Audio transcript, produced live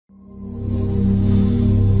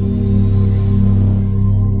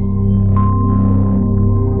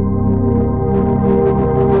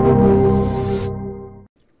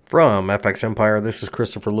From FX Empire, this is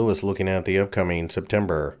Christopher Lewis looking at the upcoming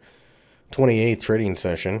September 28th trading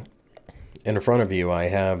session. In front of you, I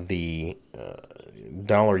have the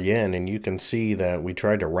dollar yen, and you can see that we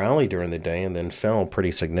tried to rally during the day and then fell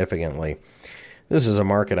pretty significantly. This is a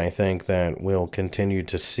market, I think, that will continue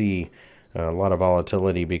to see a lot of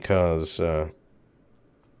volatility because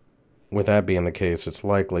with that being the case, it's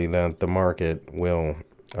likely that the market will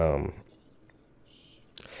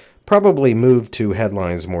probably move to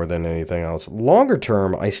headlines more than anything else. Longer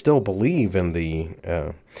term, I still believe in the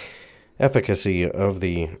efficacy of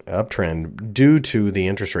the uptrend due to the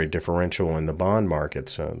interest rate differential in the bond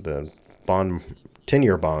markets. The bond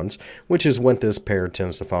 10-year bonds, which is what this pair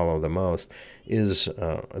tends to follow the most, is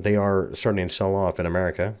they are starting to sell off in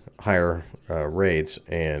America, higher rates,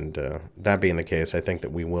 and that being the case, I think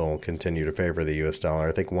that we will continue to favor the U.S. dollar.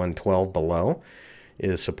 I think 112 below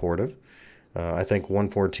is supportive. I think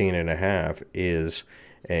 114.5 is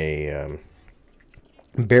a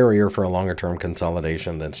barrier for a longer-term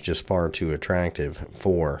consolidation that's just far too attractive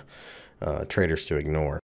for traders to ignore.